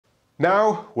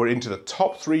Now we're into the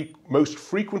top 3 most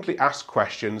frequently asked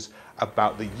questions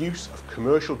about the use of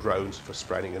commercial drones for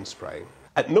spreading and spraying.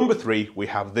 At number 3, we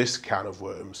have this can of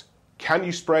worms. Can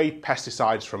you spray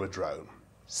pesticides from a drone?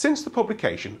 Since the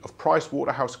publication of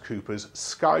PricewaterhouseCoopers'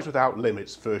 Skies Without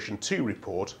Limits version 2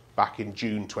 report back in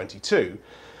June 22,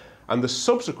 and the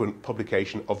subsequent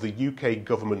publication of the UK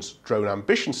government's drone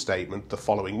ambition statement the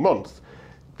following month,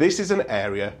 this is an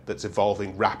area that's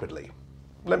evolving rapidly.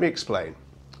 Let me explain.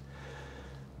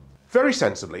 Very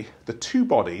sensibly, the 2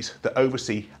 bodies that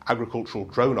oversee agricultural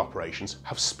drone operations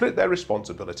have split their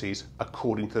responsibilities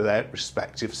according to their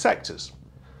respective sectors.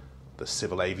 The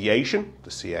Civil Aviation, the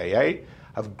CAA,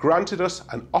 have granted us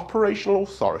an operational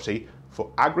authority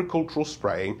for agricultural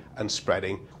spraying and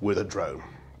spreading with a drone.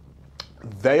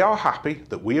 They are happy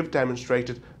that we have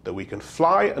demonstrated that we can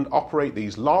fly and operate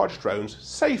these large drones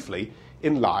safely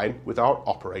in line with our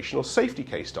operational safety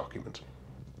case document.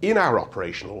 In our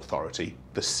operational authority,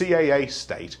 the CAA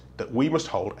state that we must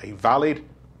hold a valid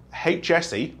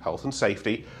HSE, health and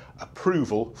safety,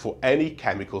 approval for any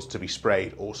chemicals to be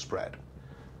sprayed or spread.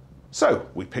 So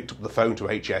we picked up the phone to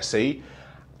HSE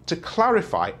to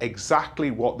clarify exactly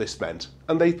what this meant,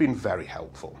 and they've been very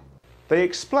helpful. They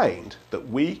explained that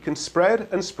we can spread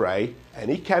and spray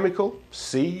any chemical,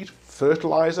 seed,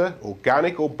 fertilizer,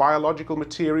 organic or biological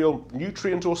material,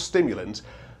 nutrient or stimulant,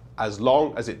 as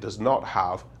long as it does not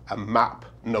have a MAP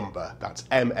number, that's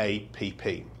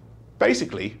MAPP.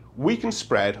 Basically, we can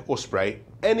spread or spray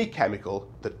any chemical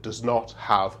that does not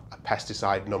have a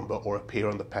pesticide number or appear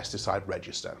on the pesticide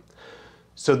register.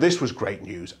 So this was great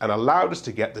news and allowed us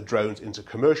to get the drones into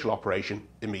commercial operation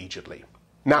immediately.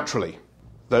 Naturally,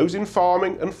 those in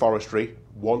farming and forestry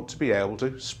want to be able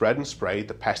to spread and spray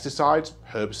the pesticides,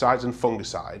 herbicides and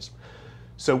fungicides.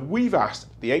 So we've asked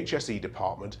the HSE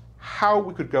department how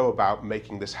we could go about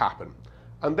making this happen.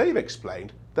 And they've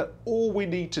explained that all we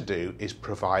need to do is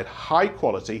provide high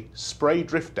quality spray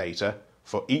drift data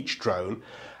for each drone,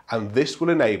 and this will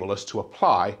enable us to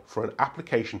apply for an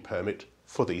application permit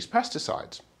for these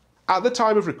pesticides. At the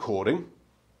time of recording,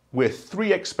 we're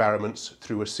 3 experiments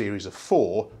through a series of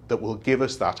 4 that will give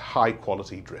us that high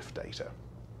quality drift data.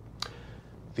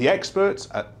 The experts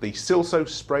at the Silso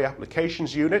Spray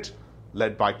Applications Unit,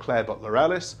 led by Claire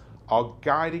Butler-Ellis, are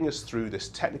guiding us through this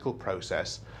technical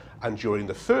process, and during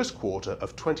the first quarter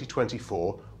of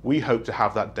 2024, we hope to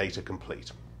have that data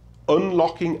complete.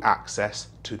 Unlocking access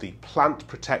to the plant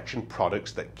protection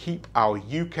products that keep our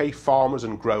UK farmers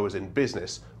and growers in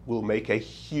business will make a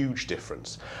huge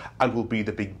difference and will be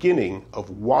the beginning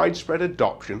of widespread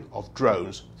adoption of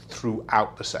drones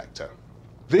throughout the sector.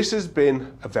 This has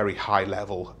been a very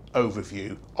high-level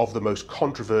overview of the most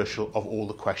controversial of all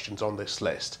the questions on this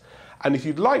list. And if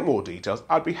you'd like more details,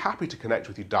 I'd be happy to connect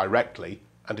with you directly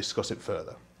and discuss it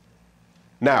further.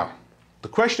 Now, the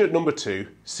question at number 2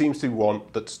 seems to be one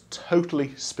that's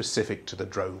totally specific to the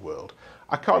drone world.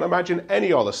 I can't imagine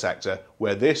any other sector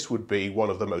where this would be one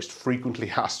of the most frequently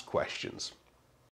asked questions.